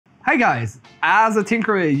Hi guys! As a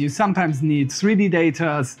tinkerer, you sometimes need 3D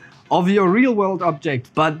data of your real-world object,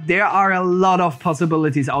 but there are a lot of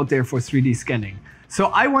possibilities out there for 3D scanning. So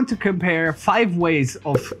I want to compare 5 ways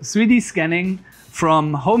of 3D scanning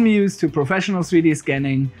from home use to professional 3D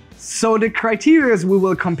scanning. So the criteria we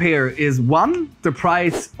will compare is 1, the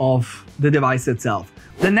price of the device itself.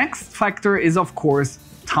 The next factor is of course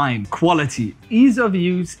time, quality, ease of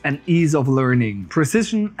use and ease of learning,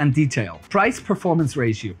 precision and detail, price-performance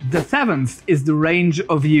ratio. The 7th is the range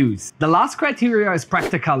of use. The last criteria is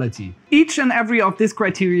practicality. Each and every of these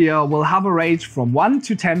criteria will have a range from 1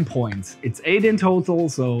 to 10 points. It's 8 in total,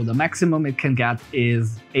 so the maximum it can get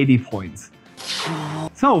is 80 points.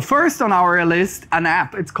 So first on our list, an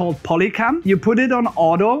app. It's called Polycam. You put it on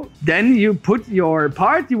auto, then you put your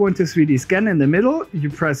part you want to 3D scan in the middle,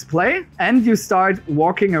 you press play and you start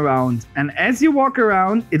walking around. And as you walk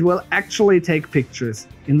around, it will actually take pictures.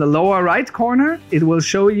 In the lower right corner, it will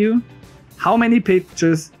show you how many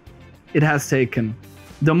pictures it has taken.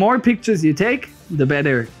 The more pictures you take, the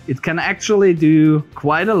better. It can actually do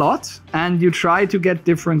quite a lot and you try to get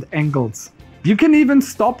different angles. You can even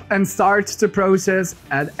stop and start the process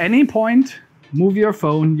at any point. Move your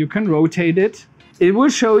phone, you can rotate it. It will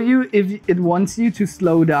show you if it wants you to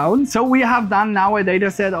slow down. So we have done now a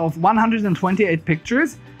data set of 128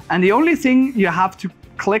 pictures and the only thing you have to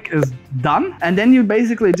click is done, and then you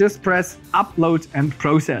basically just press upload and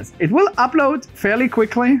process. It will upload fairly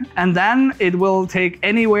quickly and then it will take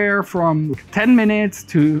anywhere from 10 minutes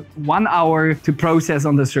to 1 hour to process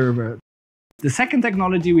on the server. The second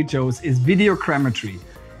technology we chose is Videogrammetry.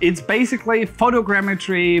 It's basically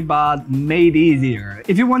photogrammetry, but made easier.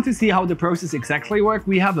 If you want to see how the process exactly works,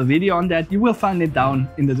 we have a video on that. You will find it down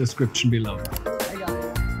in the description below. Hey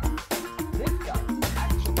guys, this guy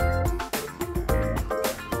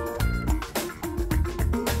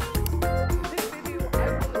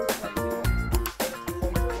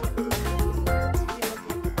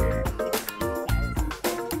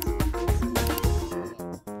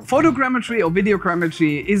Photogrammetry or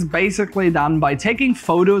videogrammetry is basically done by taking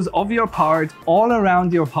photos of your part all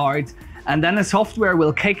around your part, and then a software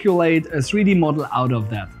will calculate a 3D model out of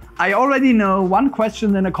that. I already know one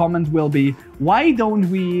question in a comment will be, why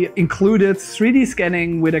don't we include 3D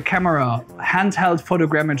scanning with a camera, handheld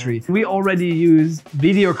photogrammetry? We already use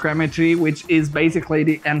videogrammetry, which is basically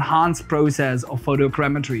the enhanced process of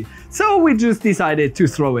photogrammetry. So we just decided to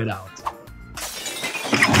throw it out.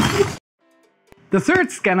 The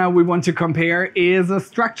third scanner we want to compare is a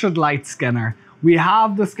structured light scanner. We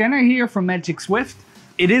have the scanner here from Magic Swift.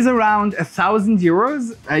 It is around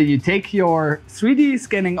 €1,000. You take your 3D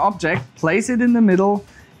scanning object, place it in the middle,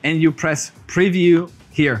 and you press preview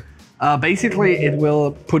here. Basically, it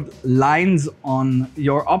will put lines on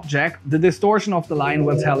your object. The distortion of the line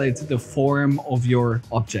will tell it the form of your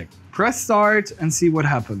object. Press start and see what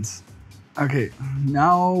happens. Okay,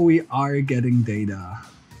 now we are getting data.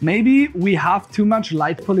 Maybe we have too much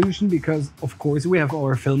light pollution because, of course, we have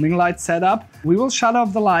our filming light set up. We will shut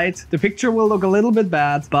off the light. The picture will look a little bit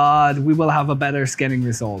bad, but we will have a better scanning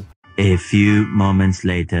result. A few moments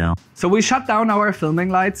later. So we shut down our filming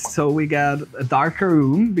lights so we get a darker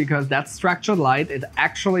room because that's structured light. It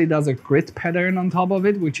actually does a grid pattern on top of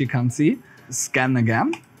it, which you can see. Scan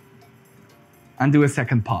again and do a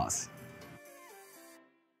second pass.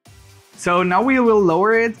 So now we will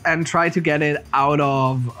lower it and try to get it out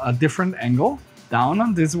of a different angle. Down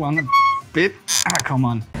on this one a bit. Come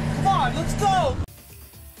on. Come on, let's go!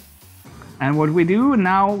 And what we do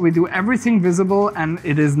now, we do everything visible and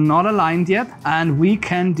it is not aligned yet. And we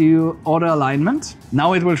can do auto alignment.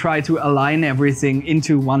 Now it will try to align everything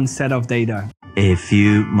into one set of data. A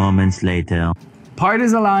few moments later. Part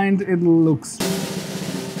is aligned, it looks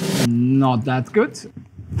not that good.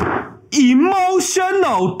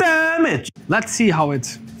 Emotional damage! Let's see how it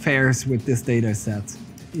fares with this data set.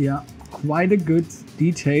 Yeah, quite a good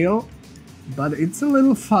detail, but it's a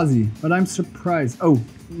little fuzzy, but I'm surprised. Oh,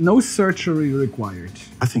 no surgery required.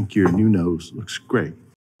 I think your new nose looks great.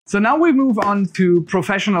 So now we move on to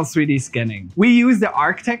professional 3D scanning. We use the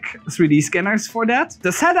Artec 3D scanners for that.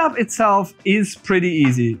 The setup itself is pretty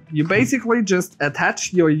easy. You basically just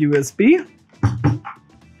attach your USB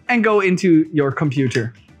and go into your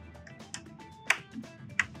computer.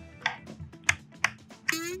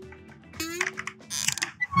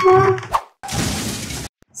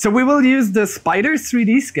 So we will use the Spider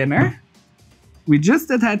 3D scanner. We just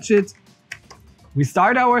attach it. We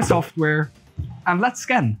start our software and let's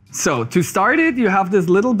scan. So to start it, you have this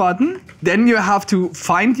little button. Then you have to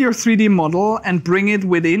find your 3D model and bring it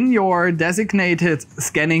within your designated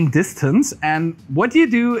scanning distance. And what you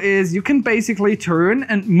do is you can basically turn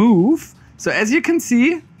and move. So as you can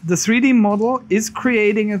see, the 3D model is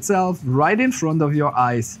creating itself right in front of your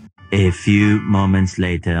eyes. A few moments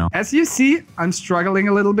later. As you see, I'm struggling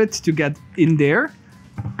a little bit to get in there,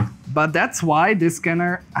 but that's why this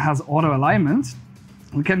scanner has auto alignment.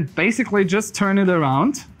 We can basically just turn it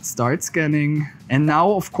around, start scanning. And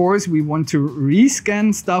now, of course, we want to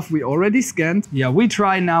rescan stuff we already scanned. Yeah, we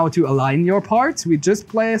try now to align your parts. We just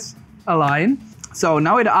press align. So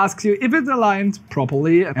now it asks you if it's aligned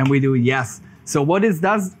properly, and we do yes. So what it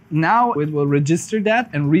does now, it will register that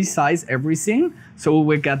and resize everything. So it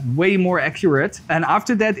will get way more accurate. And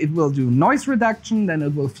after that, it will do noise reduction, then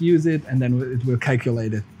it will fuse it, and then it will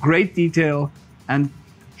calculate it. Great detail and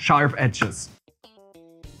sharp edges.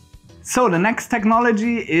 So the next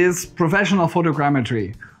technology is professional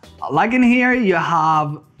photogrammetry. Like in here, you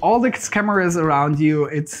have all the cameras around you.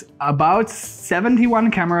 It's about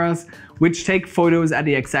 71 cameras which take photos at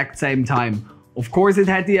the exact same time. Of course, it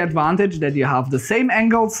had the advantage that you have the same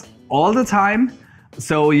angles all the time.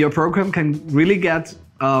 So your program can really get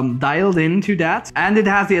dialed into that. And it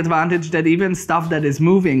has the advantage that even stuff that is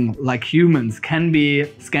moving, like humans, can be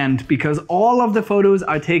scanned because all of the photos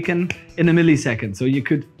are taken in a millisecond. So you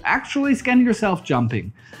could actually scan yourself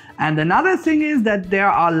jumping. And another thing is that there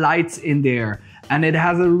are lights in there, and it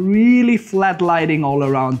has a really flat lighting all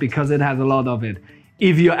around because it has a lot of it,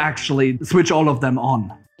 if you actually switch all of them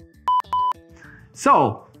on.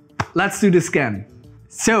 So let's do the scan.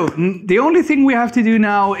 So the only thing we have to do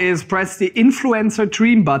now is press the influencer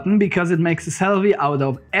trim button because it makes a selfie out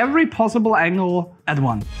of every possible angle at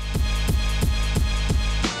once.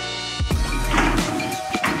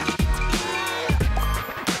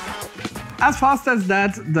 As fast as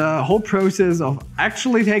that, the whole process of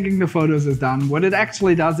actually taking the photos is done. What it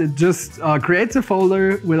actually does, it just creates a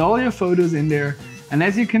folder with all your photos in there. And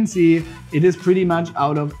as you can see, it is pretty much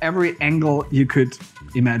out of every angle you could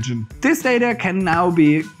imagine. This data can now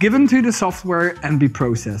be given to the software and be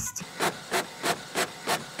processed.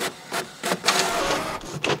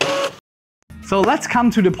 So let's come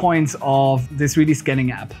to the points of the 3D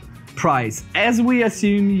scanning app. Price. As we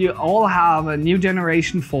assume you all have a new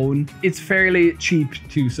generation phone, it's fairly cheap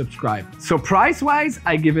to subscribe. So price-wise,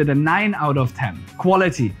 I give it a 9 out of 10.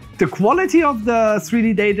 Quality. The quality of the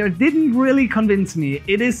 3D data didn't really convince me.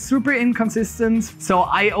 It is super inconsistent, so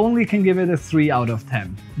I only can give it a 3 out of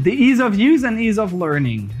 10. The ease of use and ease of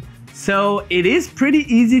learning. So it is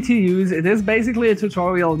pretty easy to use. It is basically a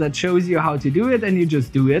tutorial that shows you how to do it, and you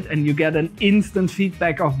just do it and you get an instant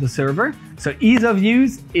feedback of the server. So ease of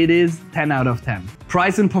use, it is 10 out of 10.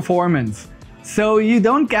 Price and performance. So you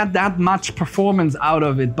don't get that much performance out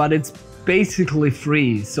of it, but it's basically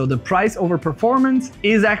free. So the price over performance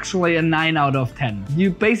is actually a 9 out of 10.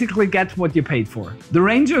 You basically get what you paid for. The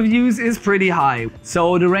range of use is pretty high.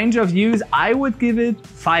 So the range of use, I would give it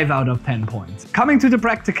 5 out of 10 points. Coming to the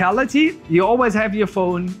practicality, you always have your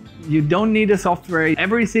phone. You don't need a software.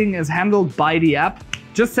 Everything is handled by the app.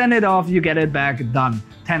 Just send it off, you get it back, done.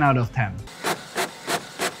 10 out of 10.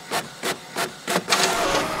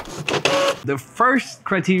 The first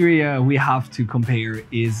criteria we have to compare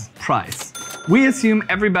is price. We assume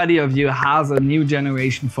everybody of you has a new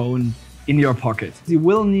generation phone in your pocket. You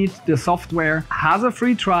will need the software, has a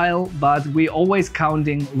free trial, but we're always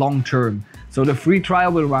counting long term. So the free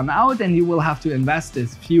trial will run out and you will have to invest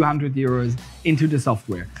this few €100 into the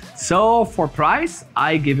software. So for price,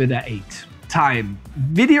 I give it an 8. Time.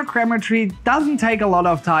 Videogrammetry doesn't take a lot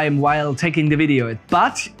of time while taking the video,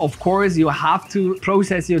 but of course you have to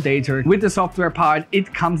process your data. With the software part,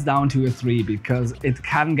 it comes down to a 3 because it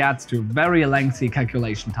can get to very lengthy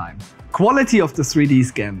calculation times. Quality of the 3D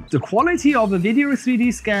scan. The quality of a video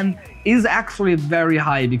 3D scan is actually very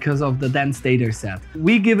high because of the dense data set.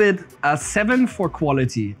 We give it a 7 for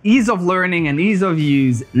quality. Ease of learning and ease of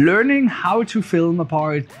use. Learning how to film a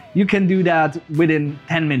part, you can do that within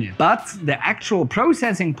 10 minutes. But the actual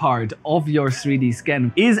processing part of your 3D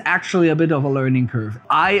scan is actually a bit of a learning curve.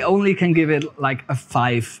 I only can give it like a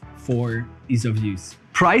 5 for ease of use.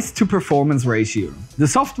 Price to performance ratio. The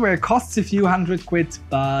software costs a few £100,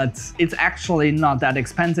 but it's actually not that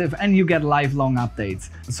expensive and you get lifelong updates.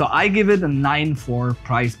 So I give it a 9 for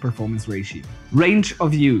price performance ratio. Range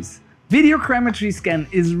of use. Videogrammetry scan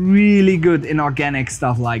is really good in organic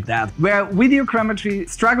stuff like that. Where videogrammetry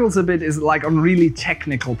struggles a bit is like on really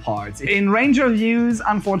technical parts. In range of use,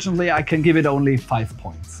 unfortunately, I can give it only 5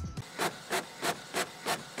 points.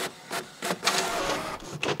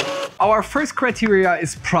 Our first criteria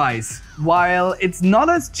is price. While it's not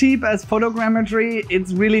as cheap as photogrammetry,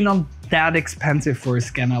 it's really not that expensive for a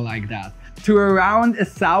scanner like that. to around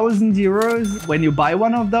 1,000 euros when you buy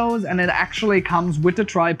one of those, and it actually comes with the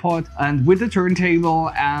tripod and with the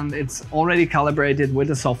turntable, and it's already calibrated with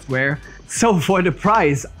the software. So for the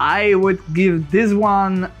price, I would give this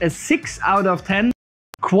one a 6 out of 10.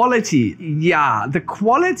 Quality, yeah, the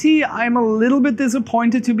quality I'm a little bit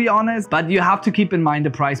disappointed, to be honest, but you have to keep in mind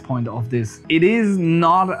the price point of this. It is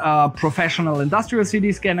not a professional industrial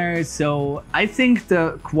 3D scanner, so I think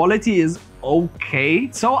the quality is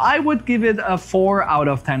okay. So I would give it a 4 out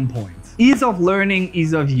of 10 points. Ease of learning,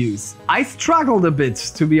 ease of use. I struggled a bit,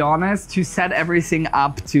 to be honest, to set everything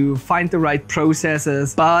up, to find the right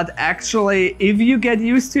processes, but actually, if you get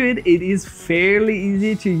used to it, it is fairly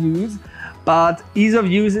easy to use. But ease of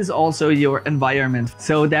use is also your environment,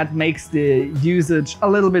 so that makes the usage a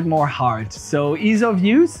little bit more hard. So ease of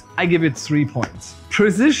use, I give it 3 points.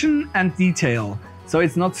 Precision and detail. So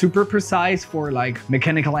it's not super precise for like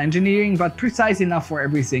mechanical engineering, but precise enough for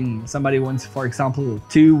everything somebody wants, for example,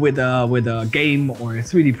 to with a game or a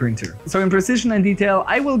 3D printer. So in precision and detail,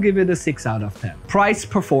 I will give it a 6 out of 10. Price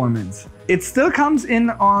performance. It still comes in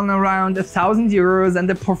on around 1,000 euros, and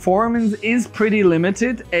the performance is pretty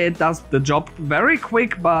limited. It does the job very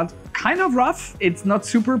quick, but kind of rough. It's not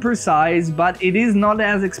super precise, but it is not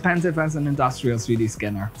as expensive as an industrial 3D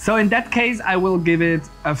scanner. So in that case, I will give it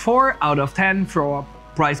a 4 out of 10 for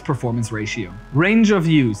price performance ratio. Range of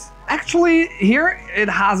use. Actually, here it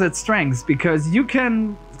has its strengths, because you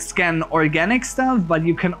can scan organic stuff, but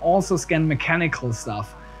you can also scan mechanical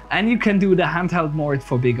stuff. And you can do the handheld mode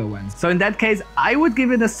for bigger ones. So in that case, I would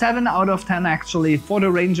give it a 7 out of 10 actually for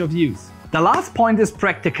the range of use. The last point is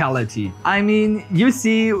practicality. I mean, you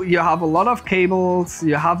see, you have a lot of cables,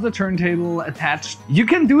 you have the turntable attached. You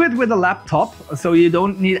can do it with a laptop, so you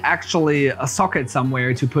don't need actually a socket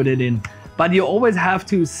somewhere to put it in. But you always have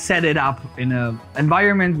to set it up in an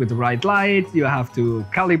environment with the right light, you have to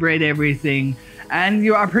calibrate everything, and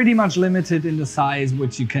you are pretty much limited in the size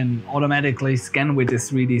which you can automatically scan with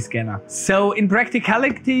this 3D scanner. So in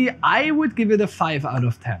practicality, I would give it a 5 out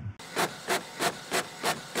of 10.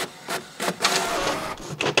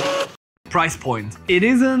 Price point. It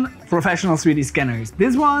isn't professional 3D scanners.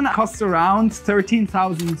 This one costs around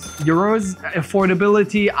 13,000 euros.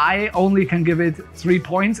 Affordability, I only can give it 3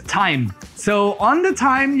 points. Time. So on the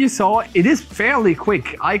time you saw, it is fairly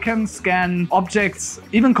quick. I can scan objects,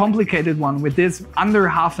 even complicated one, with this under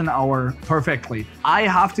half an hour perfectly. I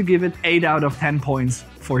have to give it 8 out of 10 points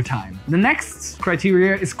for time. The next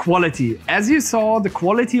criteria is quality. As you saw, the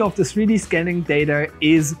quality of the 3D scanning data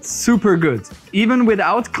is super good. Even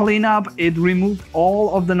without cleanup, it removed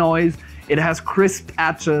all of the noise. It has crisp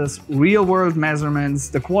edges, real-world measurements.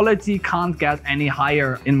 The quality can't get any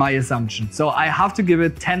higher in my assumption. So I have to give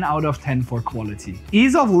it 10 out of 10 for quality.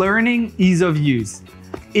 Ease of learning, ease of use.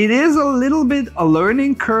 It is a little bit a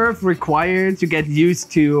learning curve required to get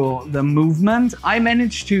used to the movement. I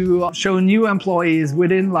managed to show new employees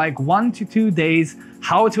within like 1 to 2 days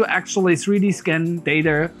how to actually 3D scan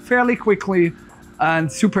data fairly quickly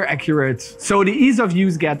and super accurate. So the ease of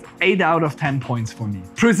use gets 8 out of 10 points for me.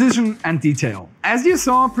 Precision and detail. As you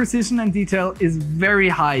saw, precision and detail is very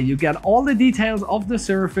high. You get all the details of the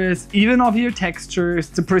surface, even of your textures.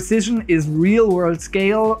 The precision is real world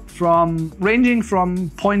scale, ranging from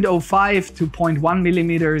 0.05 to 0.1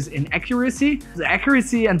 millimeters in accuracy. The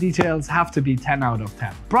accuracy and details have to be 10 out of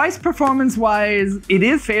 10. Price performance wise, it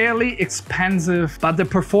is fairly expensive, but the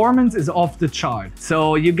performance is off the chart.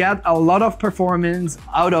 So you get a lot of performance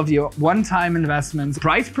out of your one-time investments.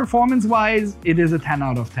 Price performance wise, it is a 10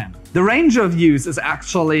 out of 10. The range of use is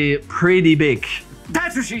actually pretty big.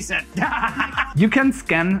 That's what she said. You can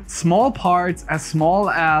scan small parts as small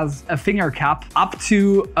as a finger cap up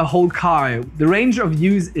to a whole car. The range of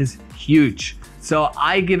use is huge. So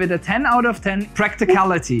I give it a 10 out of 10.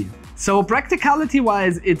 Practicality. So practicality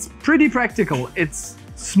wise, it's pretty practical. It's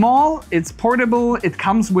small, it's portable, it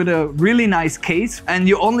comes with a really nice case, and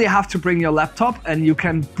you only have to bring your laptop and you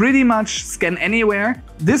can pretty much scan anywhere.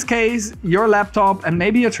 This case, your laptop and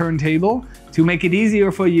maybe a turntable to make it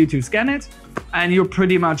easier for you to scan it, and you're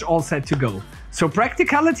pretty much all set to go. So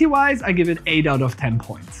practicality wise, I give it 8 out of 10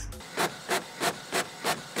 points.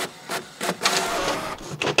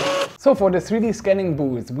 So for the 3D scanning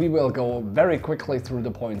booth, we will go very quickly through the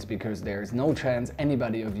points because there's no chance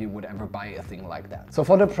anybody of you would ever buy a thing like that. So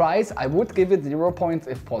for the price, I would give it 0 points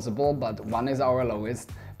if possible, but 1 is our lowest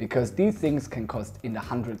because these things can cost in the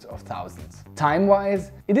hundreds of thousands.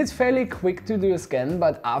 Time-wise, it is fairly quick to do a scan,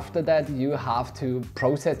 but after that you have to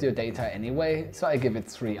process your data anyway, so I give it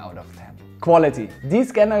 3 out of 10. Quality. These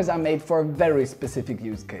scanners are made for a very specific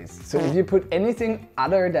use case. So if you put anything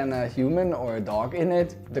other than a human or a dog in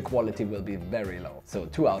it, the quality will be very low. So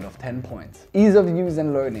 2 out of 10 points. Ease of use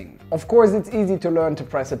and learning. Of course, it's easy to learn to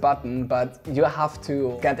press a button, but you have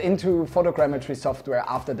to get into photogrammetry software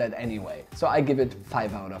after that anyway. So I give it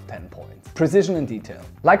 5 out of 10 points. Precision and detail.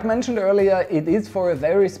 Like mentioned earlier, it is for a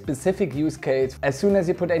very specific use case. As soon as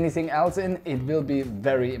you put anything else in, it will be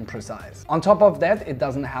very imprecise. On top of that, it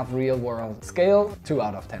doesn't have real world scale, 2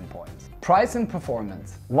 out of 10 points. Price and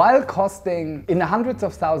performance. While costing in the hundreds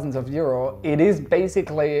of thousands of euro, it is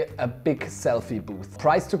basically a big selfie booth.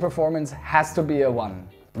 Price to performance has to be a 1.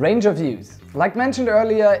 Range of use. Like mentioned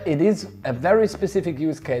earlier, it is a very specific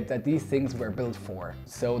use case that these things were built for.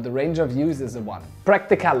 So the range of use is a 1.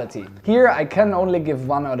 Practicality. Here I can only give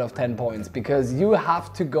 1 out of 10 points because you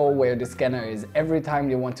have to go where the scanner is every time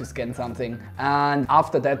you want to scan something, and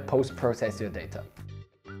after that post-process your data.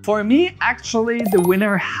 For me, actually, the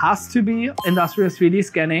winner has to be industrial 3D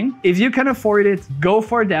scanning. If you can afford it, go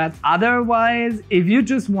for that. Otherwise, if you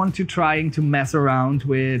just want to trying to mess around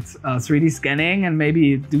with 3D scanning and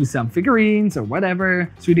maybe do some figurines or whatever,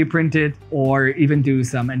 3D printed, or even do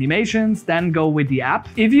some animations, then go with the app.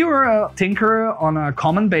 If you're a tinkerer on a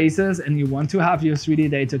common basis and you want to have your 3D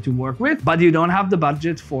data to work with, but you don't have the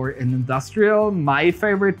budget for an industrial, my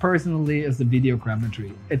favorite personally is the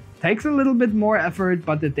Videogrammetry. It takes a little bit more effort,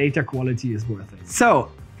 but the data quality is worth it. So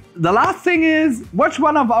the last thing is, watch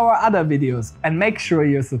one of our other videos and make sure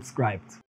you're subscribed.